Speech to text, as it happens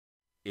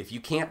If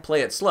you can't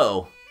play it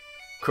slow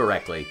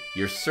correctly,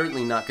 you're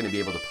certainly not going to be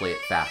able to play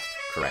it fast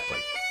correctly.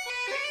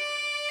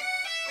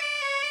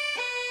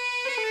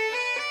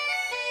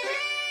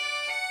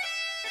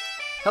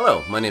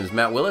 Hello, my name is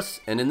Matt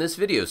Willis, and in this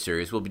video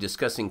series we'll be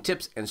discussing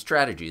tips and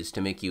strategies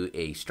to make you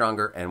a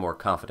stronger and more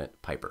confident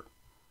piper.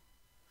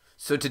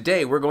 So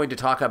today we're going to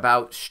talk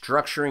about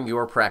structuring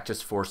your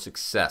practice for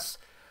success.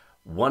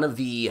 One of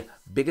the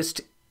biggest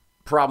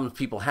problems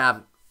people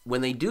have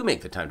when they do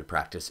make the time to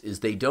practice is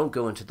they don't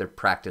go into their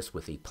practice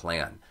with a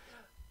plan.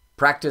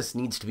 Practice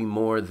needs to be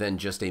more than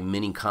just a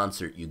mini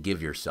concert you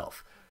give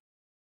yourself.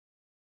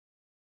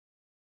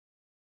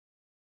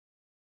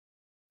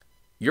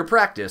 Your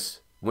practice,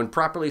 when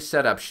properly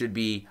set up, should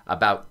be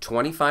about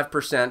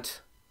 25%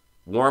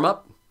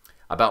 warm-up,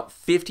 about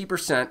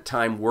 50%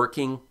 time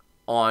working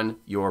on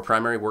your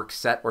primary work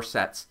set or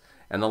sets,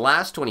 and the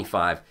last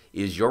 25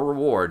 is your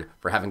reward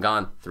for having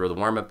gone through the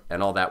warm-up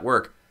and all that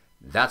work.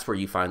 That's where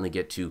you finally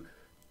get to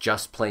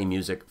just play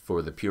music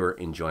for the pure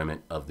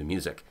enjoyment of the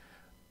music.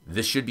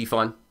 This should be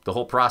fun. The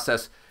whole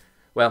process,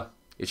 well,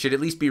 it should at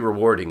least be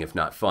rewarding if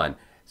not fun.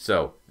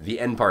 So the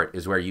end part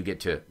is where you get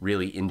to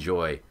really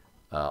enjoy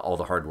all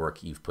the hard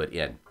work you've put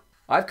in.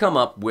 I've come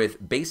up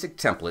with basic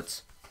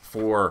templates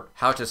for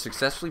how to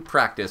successfully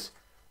practice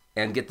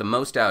and get the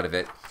most out of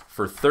it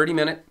for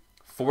 30-minute,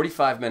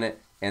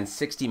 45-minute, and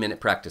 60-minute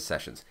practice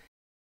sessions.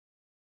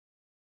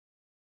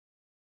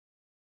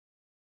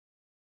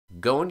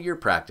 Go into your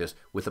practice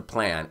with a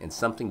plan and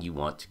something you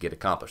want to get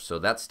accomplished. So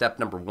that's step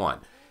number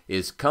one,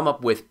 is come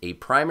up with a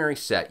primary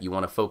set you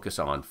want to focus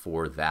on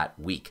for that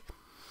week.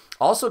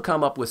 Also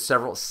come up with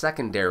several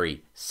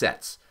secondary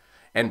sets.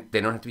 And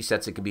they don't have to be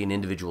sets, it could be an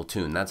individual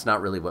tune. That's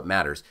not really what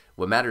matters.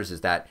 What matters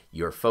is that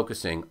you're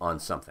focusing on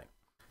something.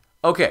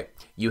 Okay,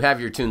 you have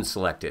your tunes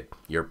selected,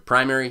 your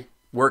primary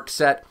work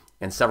set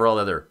and several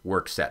other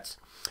work sets.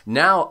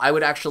 Now, I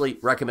would actually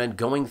recommend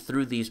going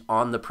through these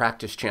on the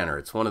practice chanter.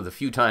 It's one of the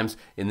few times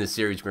in this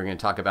series we're going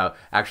to talk about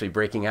actually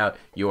breaking out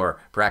your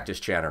practice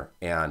chanter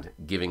and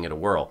giving it a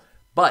whirl.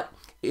 But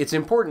it's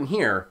important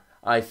here,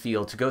 I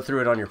feel, to go through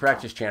it on your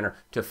practice chanter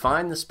to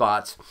find the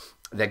spots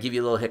that give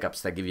you little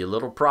hiccups, that give you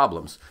little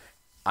problems.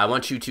 I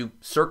want you to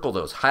circle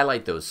those,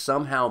 highlight those,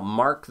 somehow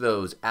mark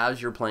those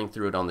as you're playing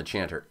through it on the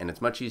chanter. And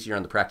it's much easier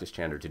on the practice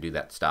chanter to do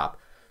that. Stop,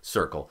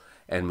 circle,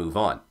 and move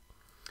on.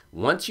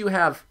 Once you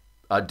have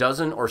a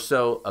dozen or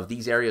so of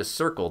these areas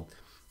circled,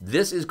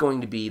 this is going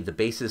to be the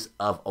basis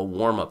of a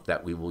warm-up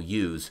that we will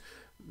use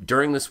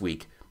during this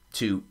week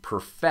to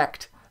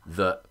perfect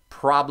the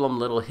problem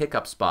little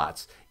hiccup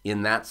spots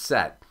in that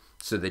set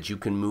so that you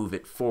can move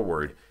it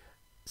forward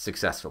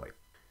successfully.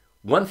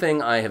 One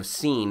thing I have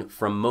seen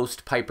from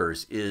most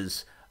pipers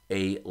is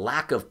a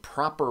lack of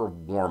proper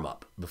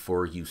warm-up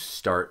before you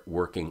start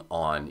working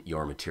on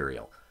your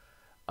material.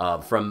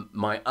 From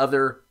my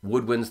other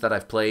woodwinds that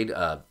I've played,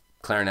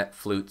 clarinet,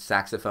 flute,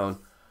 saxophone,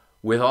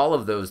 with all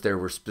of those there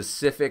were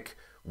specific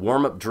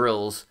warm-up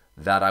drills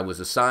that I was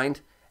assigned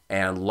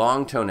and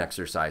long tone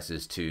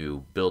exercises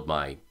to build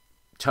my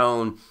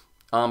tone,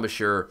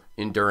 embouchure,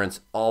 endurance,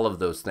 all of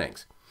those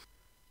things.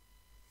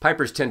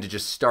 Pipers tend to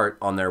just start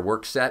on their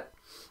work set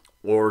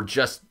or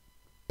just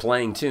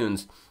playing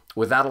tunes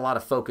without a lot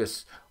of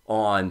focus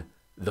on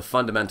the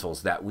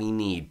fundamentals that we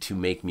need to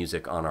make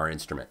music on our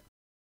instrument.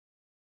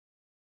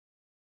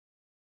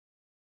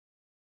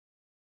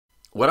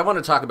 What I want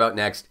to talk about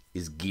next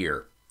is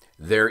gear.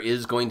 There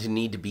is going to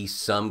need to be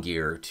some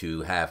gear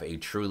to have a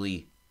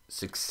truly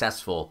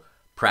successful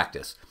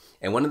practice.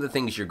 And one of the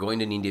things you're going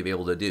to need to be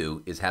able to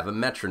do is have a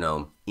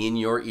metronome in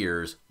your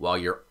ears while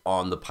you're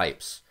on the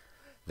pipes.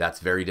 That's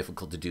very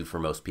difficult to do for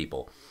most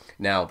people.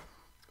 Now,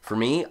 for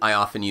me, I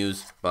often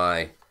use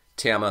my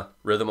Tama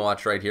rhythm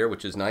watch right here,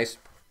 which is nice,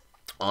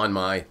 on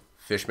my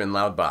Fishman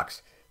loud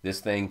box. This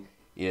thing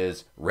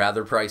is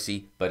rather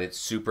pricey, but it's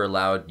super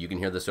loud. You can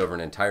hear this over an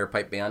entire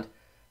pipe band,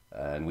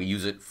 and we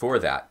use it for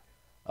that.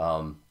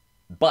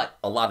 But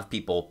a lot of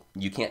people,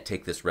 you can't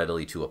take this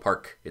readily to a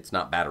park. It's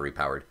not battery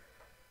powered.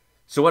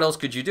 So what else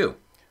could you do?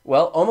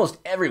 Well, almost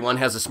everyone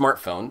has a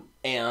smartphone,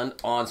 and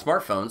on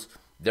smartphones,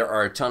 there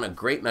are a ton of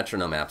great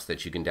metronome apps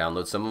that you can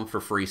download, some of them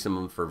for free, some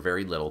of them for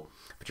very little,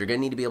 but you're going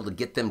to need to be able to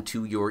get them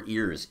to your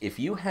ears. If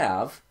you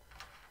have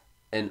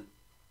an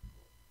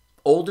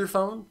older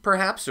phone,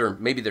 perhaps, or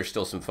maybe there's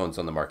still some phones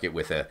on the market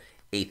with a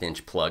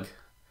 1/8" plug,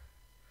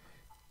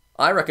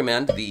 I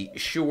recommend the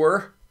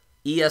Shure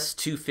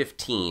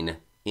ES215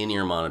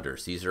 in-ear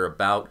monitors. These are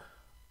about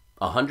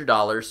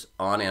 $100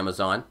 on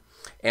Amazon,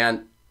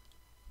 and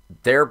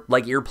they're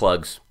like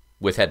earplugs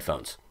with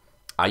headphones.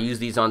 I use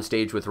these on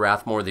stage with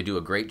Rathmore. They do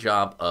a great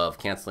job of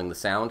canceling the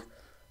sound.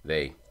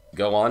 They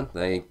go on,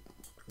 they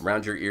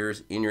around your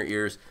ears, in your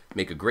ears,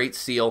 make a great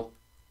seal,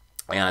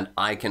 and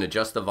I can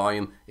adjust the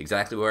volume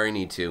exactly where I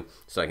need to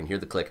so I can hear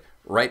the click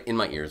right in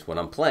my ears when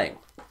I'm playing.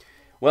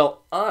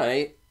 Well,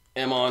 I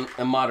am on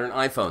a modern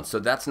iPhone, so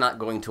that's not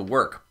going to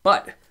work,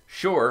 but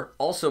Shure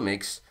also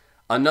makes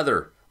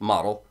another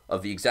model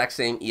of the exact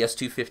same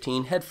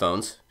ES215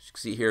 headphones. As you can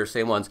see here,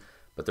 same ones,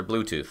 but they're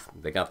Bluetooth.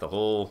 They got the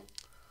whole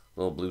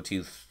little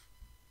Bluetooth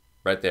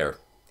right there.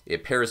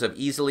 It pairs up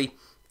easily,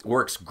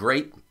 works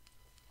great.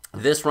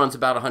 This runs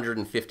about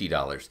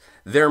 $150.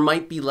 There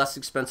might be less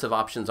expensive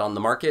options on the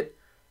market,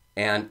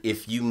 and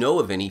if you know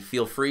of any,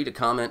 feel free to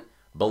comment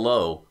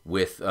below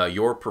with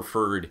your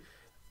preferred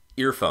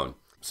earphone.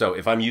 So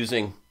if I'm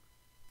using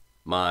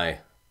my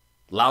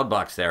loud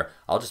box there,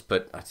 I'll just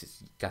put, I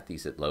just got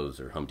these at Lowe's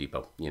or Home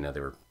Depot. You know, they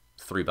were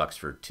 $3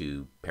 for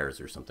 2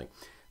 pairs or something.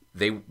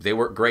 They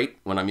work great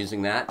when I'm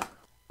using that.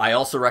 I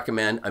also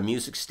recommend a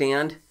music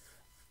stand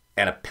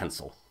and a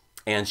pencil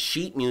and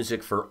sheet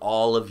music for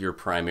all of your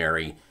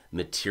primary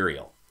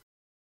material.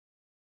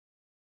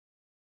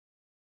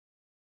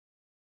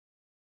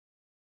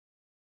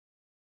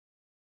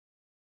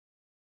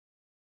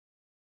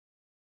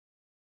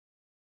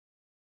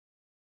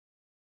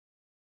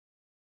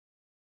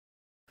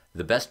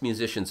 The best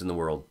musicians in the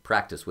world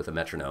practice with a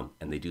metronome,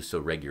 and they do so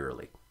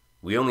regularly.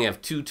 We only have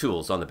 2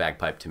 tools on the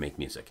bagpipe to make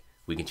music.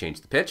 We can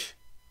change the pitch,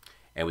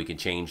 and we can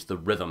change the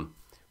rhythm,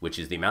 which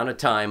is the amount of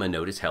time a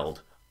note is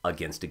held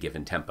against a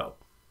given tempo.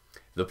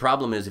 The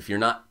problem is if you're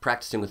not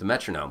practicing with a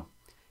metronome,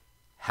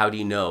 how do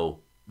you know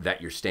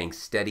that you're staying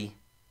steady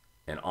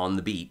and on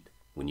the beat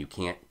when you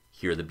can't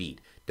hear the beat?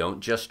 Don't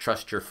just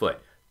trust your foot.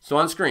 So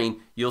on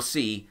screen, you'll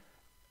see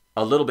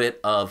a little bit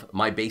of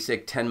my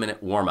basic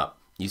 10-minute warm-up.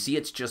 You see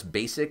it's just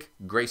basic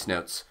grace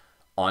notes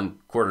on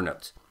quarter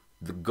notes.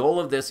 The goal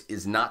of this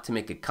is not to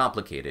make it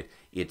complicated.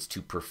 It's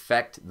to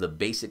perfect the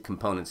basic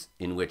components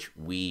in which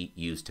we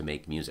use to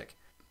make music.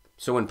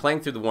 So when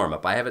playing through the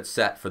warm-up, I have it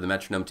set for the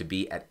metronome to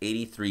be at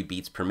 83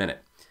 beats per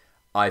minute.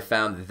 I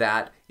found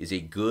that is a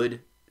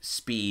good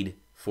speed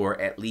for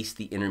at least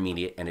the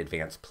intermediate and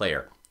advanced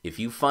player. If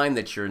you find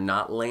that you're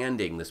not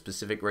landing the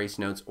specific grace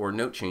notes or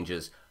note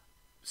changes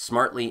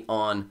smartly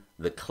on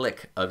the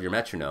click of your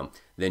metronome,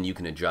 then you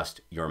can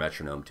adjust your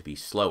metronome to be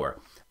slower.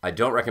 I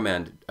don't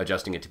recommend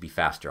adjusting it to be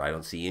faster. I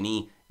don't see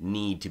any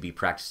need to be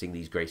practicing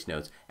these grace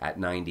notes at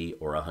 90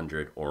 or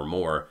 100 or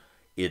more.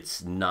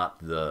 It's not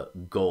the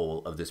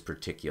goal of this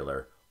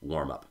particular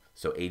warm-up.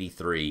 So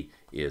 83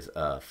 is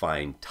a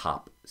fine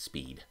top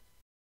speed.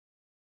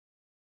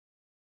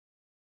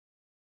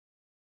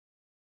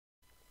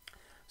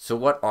 So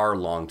what are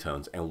long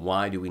tones and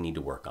why do we need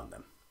to work on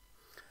them?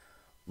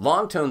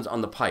 Long tones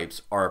on the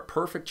pipes are a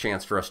perfect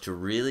chance for us to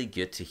really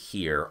get to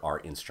hear our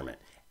instrument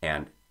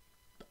and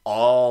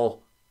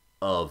all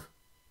of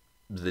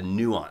the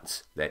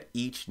nuance that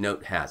each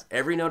note has.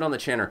 Every note on the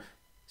chanter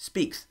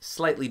speaks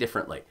slightly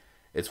differently.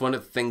 It's one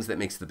of the things that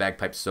makes the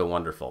bagpipe so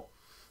wonderful.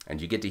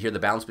 And you get to hear the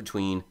balance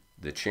between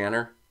the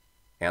chanter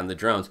and the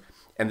drones.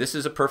 And this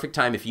is a perfect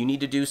time if you need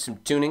to do some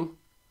tuning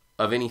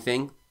of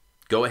anything,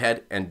 go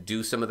ahead and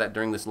do some of that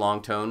during this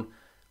long tone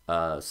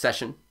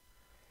session.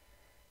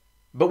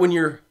 But when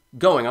you're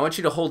going, I want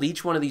you to hold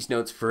each one of these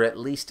notes for at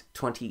least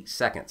 20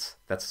 seconds.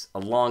 That's a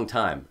long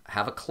time.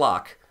 Have a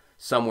clock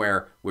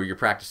somewhere where you're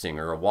practicing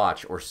or a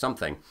watch or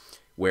something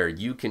where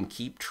you can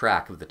keep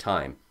track of the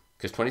time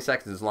because 20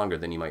 seconds is longer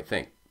than you might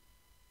think.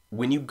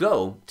 When you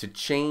go to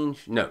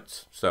change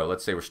notes, so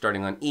let's say we're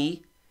starting on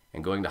E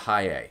and going to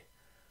high A,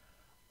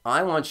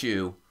 I want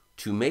you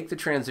to make the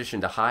transition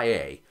to high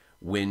A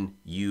when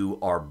you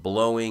are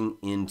blowing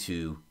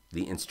into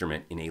the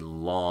instrument in a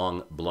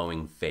long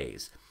blowing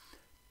phase.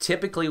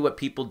 Typically what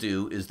people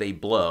do is they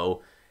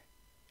blow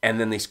and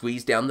then they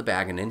squeeze down the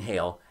bag and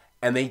inhale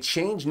and they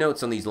change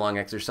notes on these long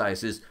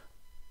exercises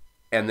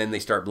and then they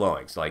start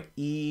blowing. It's like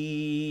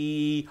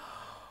E,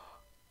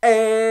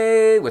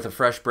 A with a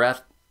fresh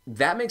breath.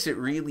 That makes it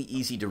really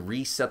easy to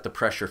reset the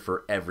pressure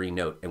for every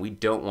note and we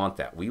don't want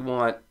that. We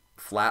want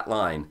flat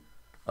line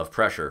of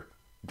pressure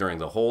during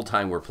the whole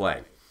time we're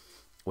playing.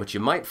 What you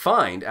might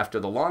find after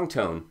the long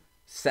tone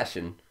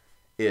session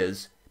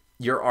is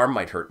your arm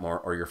might hurt more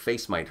or your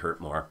face might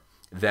hurt more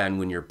than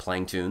when you're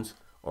playing tunes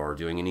or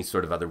doing any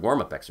sort of other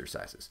warm-up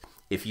exercises.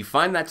 If you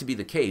find that to be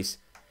the case,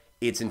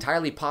 it's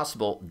entirely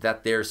possible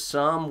that there's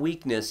some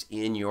weakness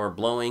in your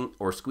blowing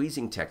or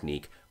squeezing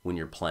technique when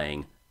you're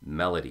playing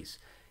melodies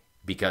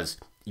because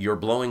your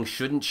blowing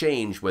shouldn't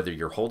change whether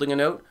you're holding a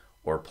note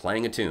or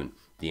playing a tune.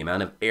 The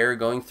amount of air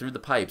going through the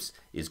pipes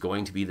is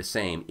going to be the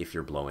same if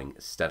you're blowing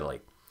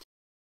steadily.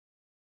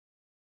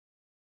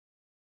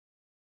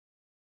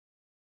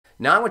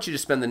 Now I want you to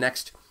spend the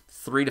next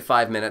 3 to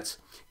 5 minutes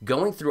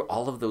going through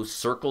all of those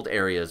circled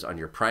areas on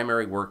your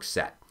primary work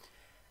set.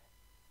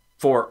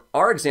 For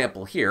our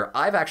example here,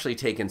 I've actually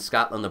taken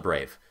Scotland the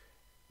Brave,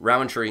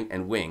 Rowan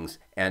and Wings,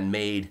 and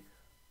made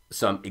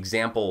some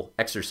example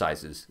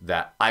exercises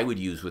that I would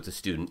use with a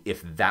student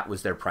if that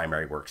was their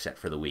primary work set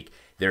for the week.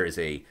 There is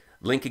a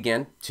link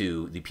again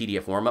to the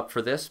PDF warm-up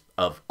for this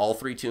of all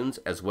 3 tunes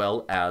as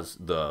well as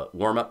the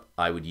warm-up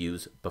I would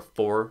use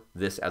before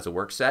this as a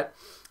work set.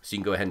 So you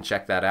can go ahead and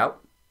check that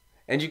out.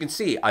 And you can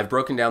see I've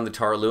broken down the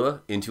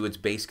taralua into its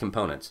base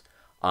components.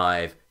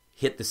 I've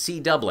hit the C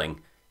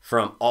doubling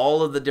from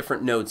all of the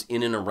different notes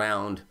in and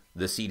around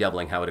the C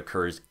doubling, how it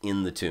occurs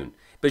in the tune.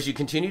 But as you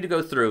continue to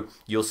go through,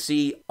 you'll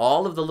see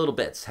all of the little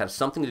bits have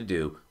something to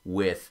do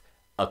with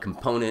a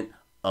component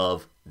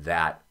of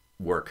that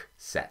work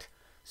set.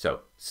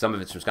 So some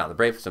of it's from Scott the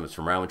Brave, some of it's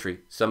from Rowan,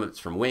 some of it's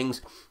from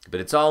Wings, but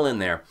it's all in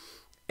there.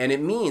 And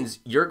it means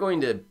you're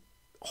going to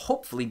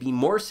hopefully be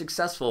more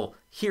successful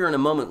here in a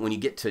moment when you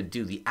get to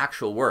do the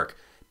actual work,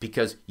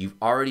 because you've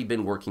already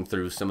been working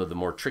through some of the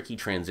more tricky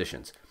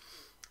transitions.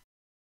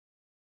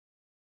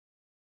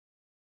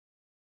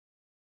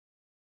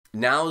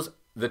 Now's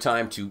the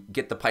time to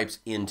get the pipes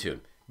in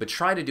tune, but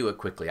try to do it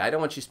quickly. I don't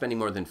want you spending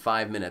more than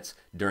 5 minutes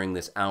during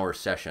this hour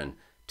session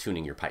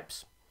tuning your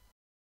pipes.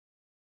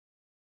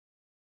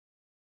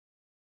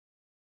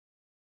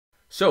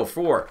 So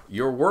for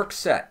your work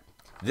set,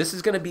 this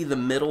is going to be the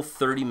middle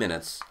 30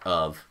 minutes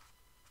of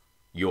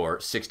your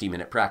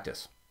 60-minute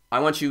practice. I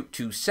want you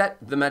to set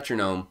the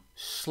metronome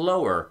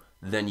slower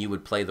than you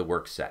would play the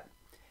work set.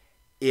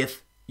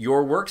 If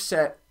your work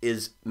set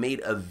is made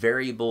of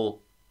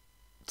variable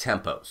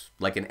tempos,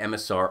 like an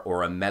MSR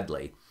or a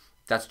medley,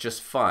 that's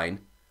just fine.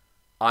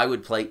 I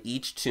would play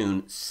each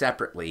tune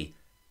separately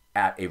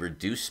at a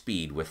reduced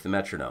speed with the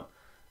metronome,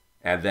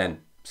 and then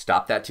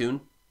stop that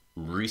tune,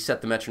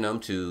 reset the metronome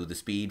to the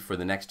speed for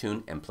the next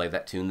tune, and play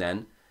that tune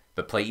then,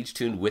 but play each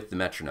tune with the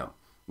metronome.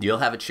 You'll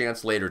have a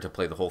chance later to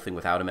play the whole thing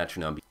without a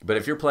metronome. But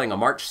if you're playing a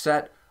march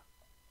set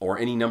or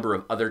any number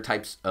of other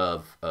types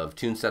of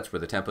tune sets where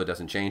the tempo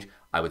doesn't change,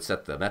 I would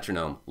set the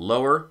metronome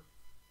lower,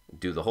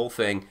 do the whole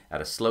thing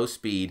at a slow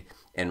speed,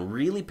 and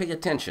really pay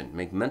attention.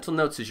 Make mental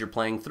notes as you're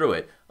playing through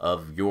it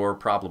of your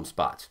problem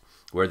spots.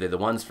 Were they the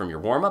ones from your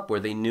warm-up? Were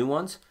they new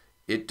ones?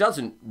 It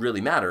doesn't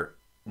really matter.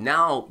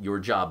 Now your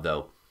job,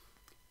 though,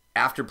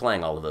 after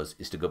playing all of those,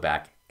 is to go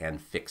back and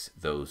fix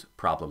those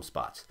problem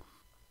spots.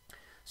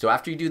 So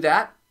after you do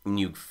that, and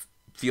you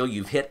feel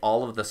you've hit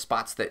all of the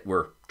spots that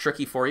were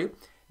tricky for you,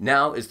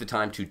 now is the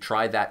time to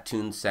try that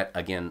tune set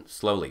again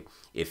slowly.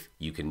 If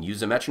you can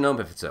use a metronome,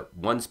 if it's a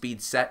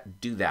one-speed set,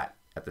 do that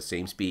at the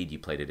same speed you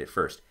played it at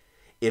first.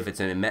 If it's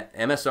an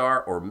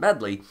MSR or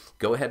medley,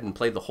 go ahead and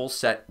play the whole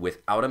set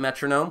without a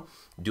metronome,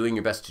 doing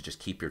your best to just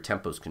keep your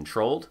tempos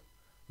controlled,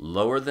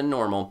 lower than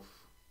normal,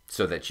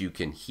 so that you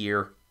can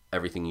hear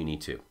everything you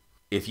need to.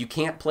 If you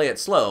can't play it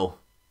slow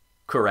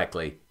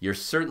correctly, you're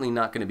certainly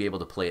not going to be able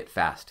to play it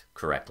fast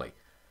correctly.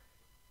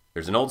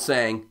 There's an old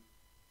saying,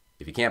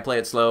 if you can't play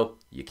it slow,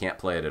 you can't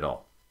play it at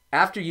all.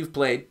 After you've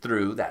played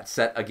through that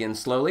set again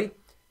slowly,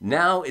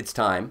 now it's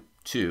time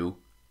to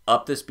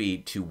up the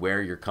speed to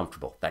where you're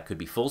comfortable. That could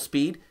be full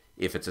speed.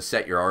 If it's a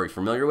set you're already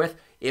familiar with,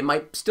 it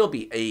might still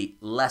be a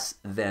less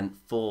than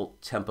full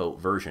tempo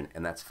version,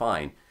 and that's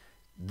fine.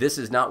 This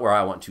is not where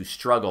I want to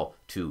struggle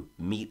to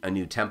meet a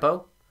new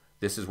tempo.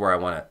 This is where I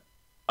want to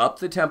up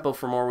the tempo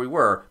from where we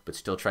were, but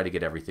still try to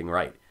get everything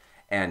right.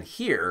 And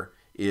here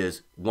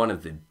is one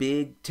of the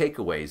big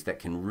takeaways that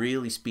can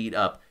really speed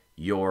up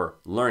your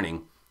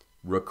learning.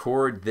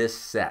 Record this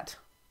set.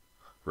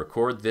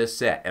 Record this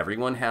set.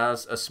 Everyone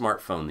has a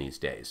smartphone these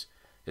days,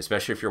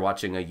 especially if you're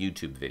watching a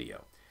YouTube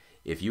video.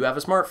 If you have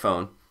a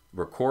smartphone,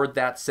 record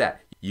that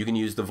set. You can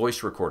use the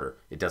voice recorder.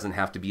 It doesn't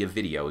have to be a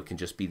video. It can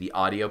just be the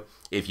audio.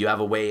 If you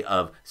have a way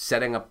of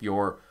setting up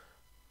your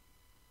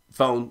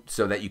phone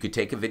so that you could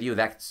take a video,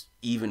 that's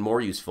even more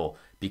useful,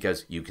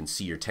 because you can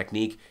see your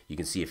technique. You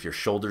can see if your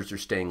shoulders are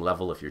staying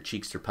level, if your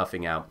cheeks are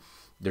puffing out.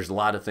 There's a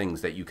lot of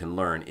things that you can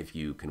learn if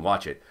you can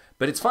watch it.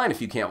 But it's fine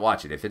if you can't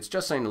watch it. If it's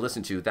just something to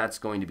listen to, that's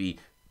going to be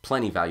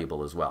plenty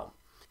valuable as well.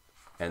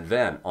 And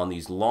then on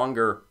these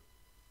longer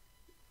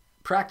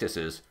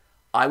practices,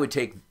 I would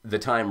take the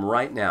time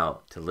right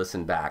now to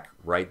listen back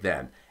right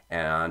then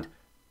and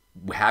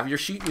have your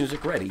sheet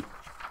music ready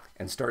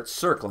and start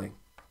circling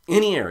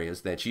any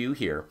areas that you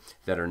hear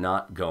that are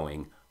not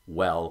going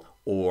well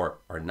or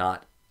are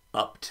not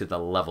up to the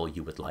level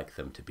you would like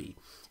them to be.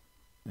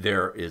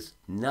 There is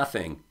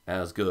nothing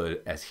as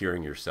good as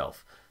hearing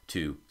yourself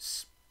to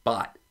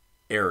spot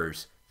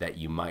errors that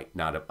you might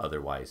not have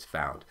otherwise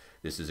found.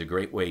 This is a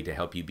great way to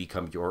help you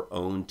become your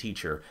own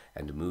teacher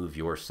and move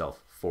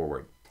yourself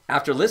forward.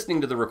 After listening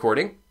to the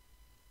recording,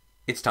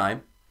 it's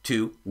time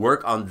to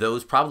work on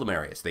those problem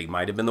areas. They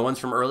might have been the ones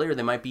from earlier,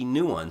 they might be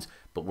new ones,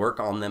 but work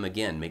on them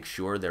again. Make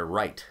sure they're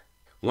right.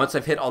 Once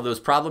I've hit all those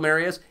problem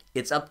areas,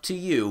 it's up to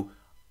you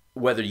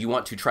whether you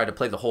want to try to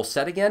play the whole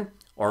set again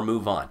or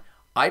move on.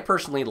 I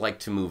personally like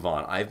to move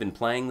on. I've been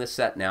playing this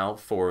set now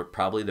for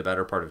probably the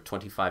better part of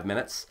 25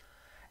 minutes,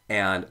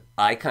 and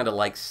I kind of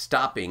like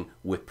stopping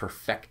with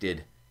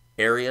perfected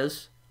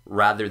areas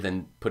rather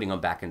than putting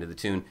them back into the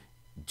tune.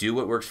 Do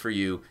what works for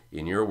you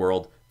in your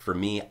world. For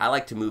me, I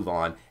like to move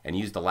on and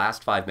use the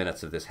last 5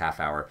 minutes of this half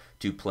hour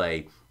to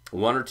play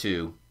one or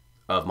two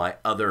of my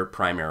other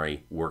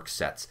primary work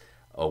sets,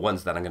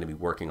 ones that I'm going to be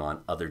working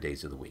on other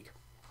days of the week.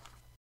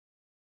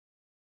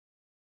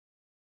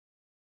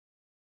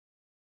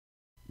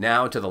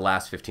 Now to the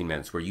last 15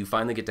 minutes where you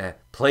finally get to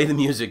play the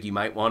music you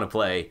might want to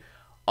play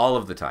all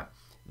of the time.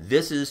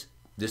 This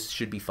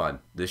should be fun.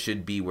 This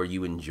should be where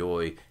you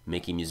enjoy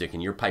making music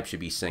and your pipe should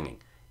be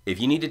singing. If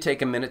you need to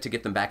take a minute to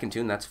get them back in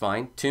tune, that's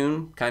fine.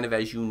 Tune kind of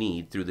as you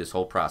need through this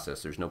whole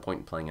process. There's no point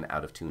in playing an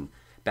out-of-tune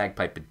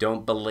bagpipe, but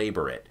don't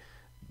belabor it.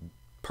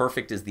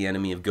 Perfect is the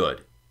enemy of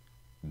good.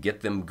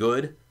 Get them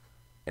good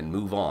and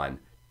move on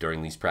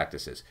during these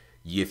practices.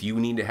 If you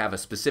need to have a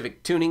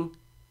specific tuning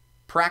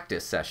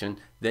practice session,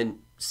 then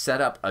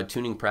set up a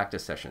tuning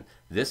practice session.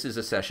 This is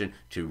a session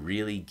to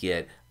really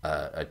get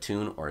a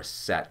tune or a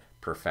set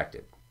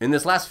perfected. In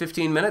this last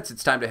 15 minutes,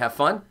 it's time to have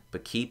fun,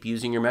 but keep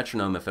using your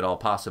metronome if at all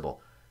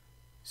possible.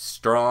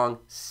 Strong,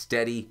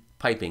 steady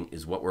piping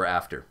is what we're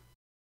after.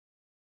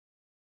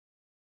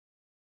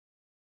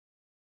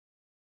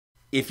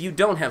 If you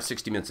don't have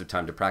 60 minutes of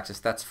time to practice,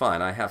 that's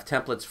fine. I have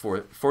templates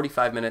for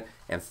 45-minute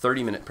and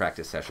 30-minute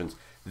practice sessions.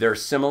 They're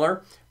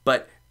similar,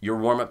 but your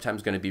warm-up time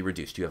is going to be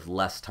reduced. You have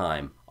less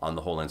time on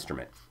the whole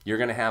instrument. You're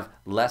going to have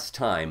less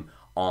time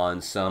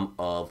on some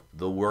of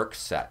the work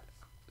set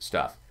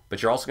stuff,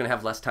 but you're also going to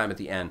have less time at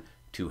the end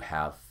to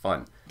have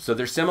fun. So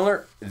they're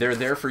similar. They're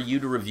there for you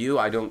to review.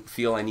 I don't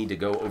feel I need to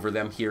go over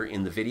them here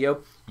in the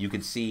video. You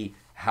can see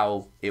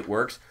how it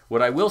works.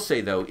 What I will say,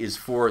 though, is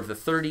for the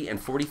 30 and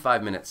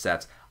 45-minute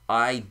sets,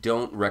 I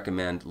don't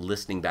recommend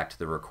listening back to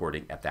the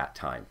recording at that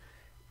time.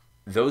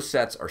 Those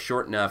sets are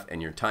short enough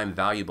and your time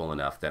valuable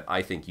enough that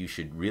I think you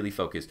should really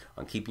focus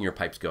on keeping your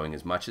pipes going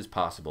as much as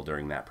possible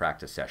during that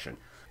practice session.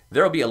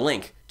 There will be a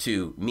link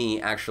to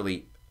me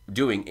actually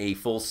doing a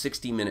full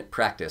 60-minute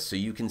practice so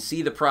you can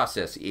see the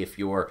process if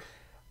you're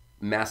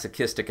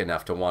masochistic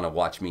enough to want to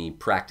watch me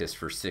practice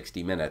for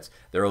 60 minutes.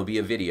 There will be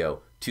a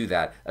video to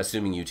that,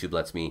 assuming YouTube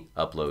lets me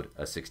upload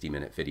a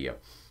 60-minute video.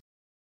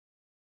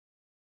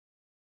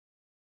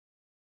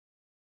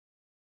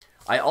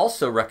 I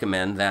also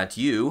recommend that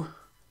you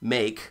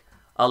make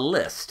a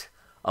list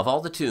of all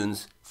the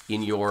tunes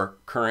in your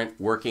current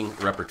working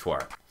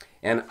repertoire.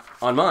 And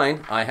on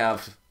mine, I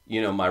have,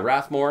 my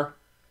Rathmore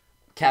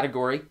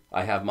category,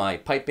 I have my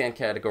pipe band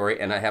category,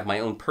 and I have my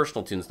own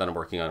personal tunes that I'm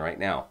working on right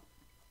now.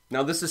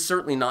 Now, this is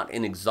certainly not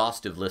an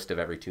exhaustive list of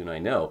every tune I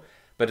know,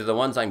 but of the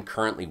ones I'm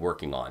currently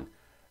working on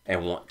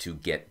and want to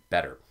get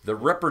better. The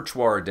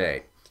repertoire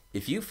day.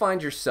 If you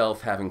find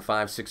yourself having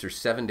 5, 6, or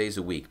 7 days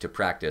a week to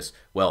practice,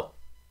 well,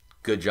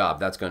 good job.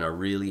 That's going to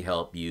really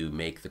help you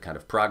make the kind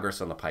of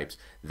progress on the pipes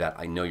that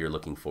I know you're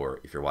looking for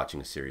if you're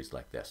watching a series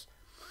like this.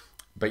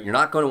 But you're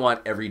not going to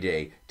want every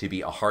day to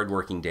be a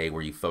hard-working day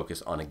where you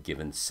focus on a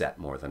given set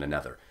more than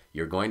another.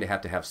 You're going to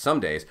have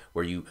some days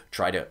where you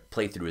try to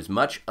play through as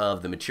much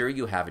of the material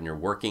you have in your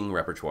working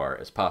repertoire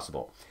as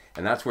possible.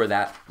 And that's where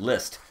that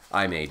list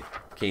I made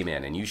came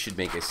in, and you should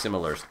make a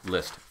similar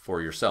list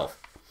for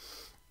yourself.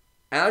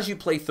 As you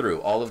play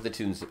through all of the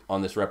tunes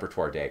on this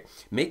repertoire day,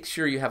 make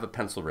sure you have a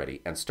pencil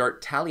ready and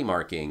start tally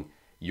marking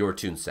your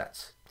tune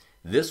sets.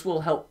 This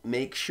will help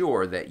make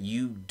sure that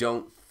you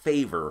don't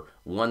favor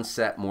one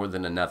set more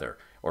than another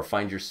or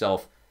find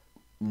yourself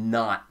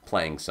not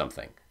playing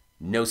something.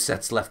 No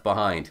sets left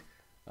behind.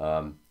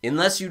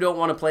 Unless you don't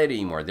want to play it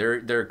anymore.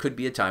 There could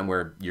be a time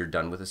where you're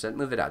done with a set,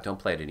 move it out, don't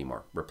play it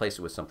anymore. Replace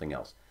it with something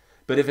else.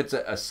 But if it's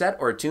a set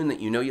or a tune that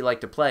you know you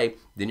like to play,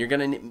 then you're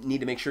going to need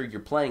to make sure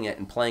you're playing it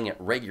and playing it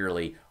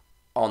regularly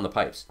on the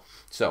pipes.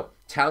 So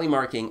tally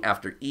marking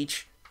after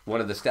each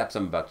one of the steps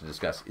I'm about to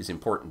discuss is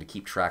important to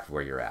keep track of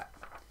where you're at.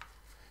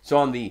 So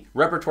on the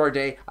repertoire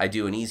day, I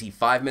do an easy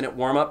 5-minute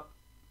warm-up,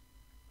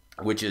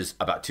 which is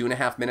about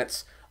 2.5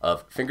 minutes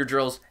of finger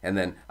drills and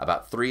then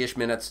about 3-ish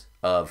minutes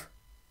of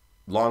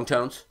long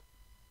tones.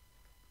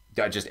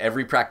 Just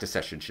every practice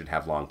session should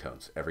have long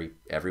tones, every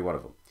one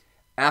of them.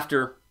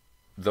 After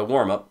the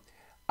warm-up,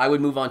 I would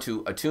move on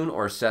to a tune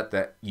or a set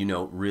that you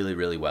know really,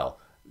 really well,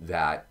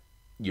 that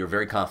you're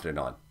very confident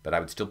on, but I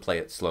would still play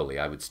it slowly.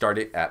 I would start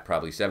it at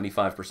probably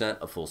 75%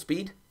 of full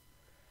speed,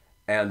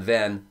 and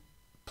then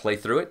play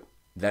through it,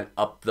 then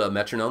up the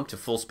metronome to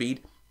full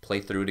speed,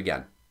 play through it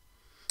again.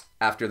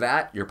 After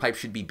that, your pipe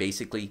should be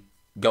basically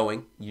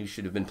going. You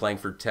should have been playing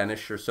for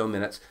 10-ish or so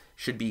minutes.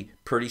 Should be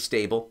pretty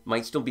stable.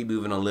 Might still be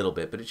moving a little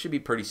bit, but it should be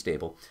pretty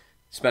stable.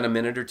 Spend a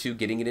minute or two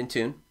getting it in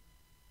tune.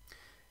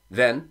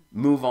 Then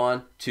move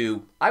on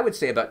to, I would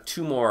say, about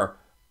 2 more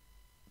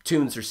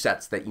tunes or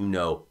sets that you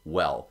know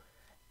well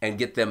and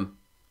get them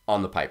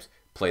on the pipes.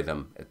 Play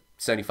them at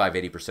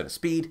 75-80% of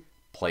speed,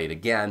 play it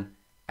again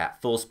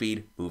at full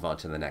speed, move on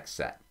to the next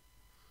set.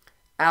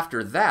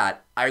 After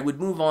that, I would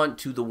move on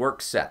to the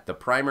work set, the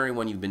primary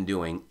one you've been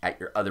doing at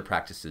your other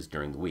practices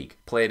during the week.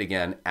 Play it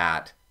again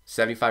at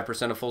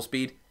 75% of full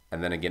speed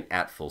and then again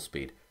at full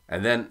speed.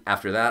 And then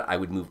after that, I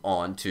would move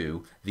on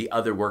to the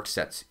other work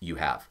sets you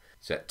have.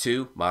 Set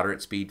 2,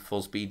 moderate speed,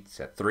 full speed.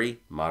 Set 3,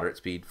 moderate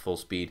speed, full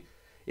speed.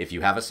 If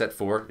you have a set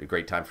 4, a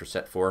great time for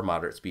set 4,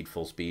 moderate speed,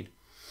 full speed.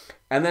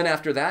 And then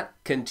after that,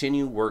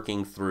 continue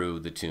working through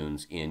the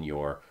tunes in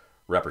your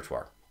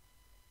repertoire.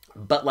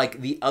 But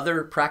like the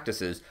other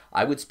practices,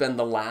 I would spend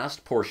the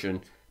last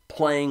portion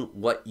playing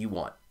what you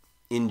want,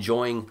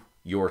 enjoying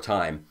your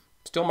time.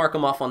 Still mark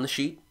them off on the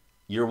sheet.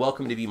 You're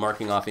welcome to be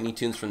marking off any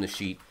tunes from the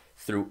sheet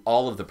through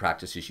all of the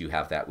practices you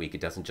have that week.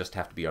 It doesn't just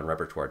have to be on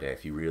repertoire day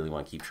if you really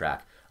want to keep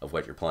track of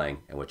what you're playing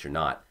and what you're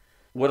not.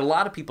 What a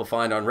lot of people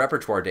find on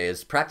repertoire day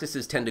is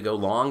practices tend to go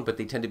long, but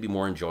they tend to be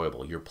more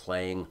enjoyable. You're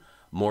playing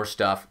more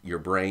stuff. Your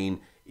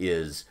brain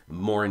is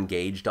more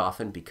engaged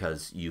often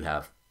because you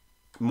have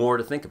more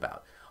to think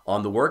about.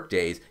 On the work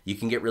days, you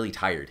can get really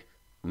tired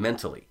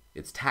mentally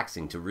It's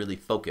taxing to really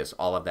focus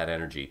all of that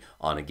energy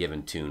on a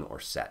given tune or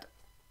set.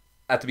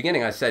 At the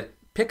beginning, I said,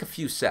 pick a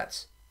few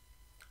sets.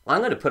 I'm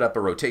going to put up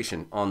a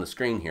rotation on the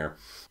screen here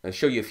and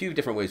show you a few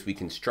different ways we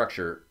can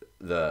structure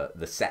the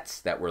sets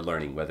that we're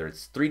learning, whether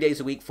it's 3 days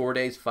a week, 4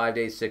 days, 5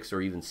 days, 6,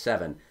 or even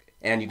 7.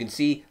 And you can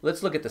see,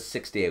 let's look at the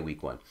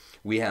 6-day-a-week one.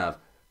 We're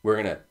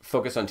going to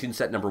focus on tune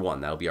set number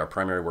 1. That'll be our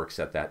primary work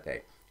set that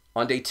day.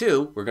 On day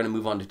 2, we're going to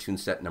move on to tune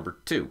set number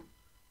 2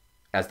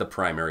 as the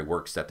primary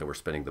work set that we're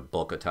spending the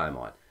bulk of time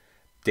on.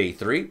 Day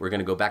 3, we're going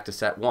to go back to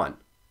set 1.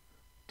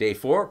 Day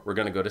 4, we're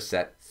going to go to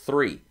set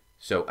 3.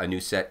 So a new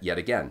set yet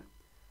again.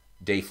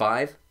 Day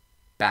 5,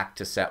 back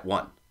to set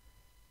 1.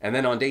 And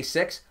then on day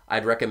 6,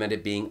 I'd recommend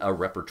it being a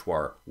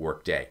repertoire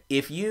work day.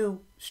 If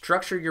you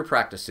structure your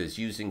practices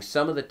using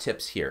some of the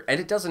tips here, and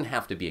it doesn't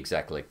have to be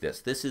exactly like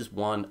this. This is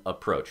one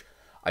approach.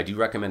 I do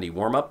recommend a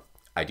warm-up.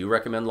 I do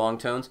recommend long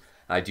tones.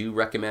 I do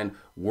recommend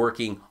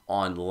working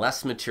on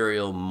less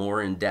material,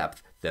 more in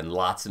depth than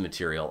lots of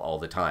material all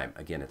the time.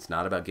 Again, it's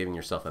not about giving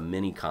yourself a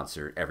mini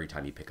concert every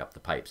time you pick up the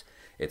pipes.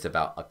 It's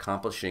about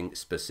accomplishing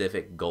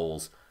specific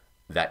goals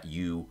that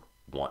you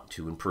want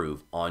to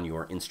improve on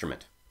your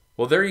instrument.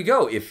 Well, there you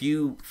go. If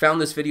you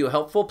found this video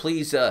helpful,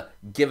 please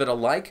give it a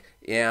like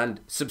and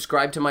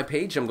subscribe to my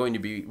page. I'm going to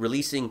be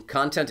releasing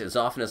content as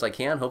often as I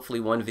can, hopefully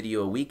 1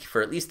 video a week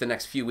for at least the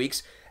next few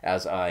weeks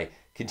as I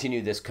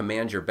continue this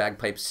Command Your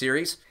Bagpipe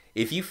series.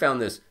 If you found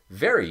this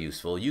very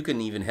useful, you can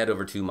even head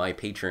over to my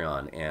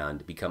Patreon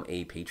and become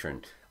a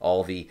patron.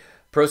 All the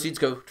proceeds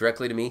go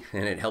directly to me,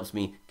 and it helps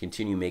me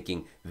continue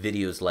making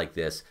videos like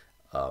this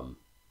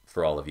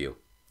for all of you.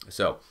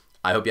 So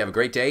I hope you have a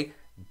great day.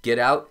 Get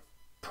out,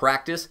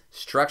 practice,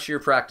 structure your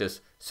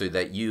practice so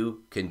that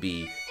you can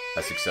be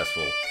a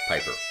successful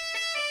piper.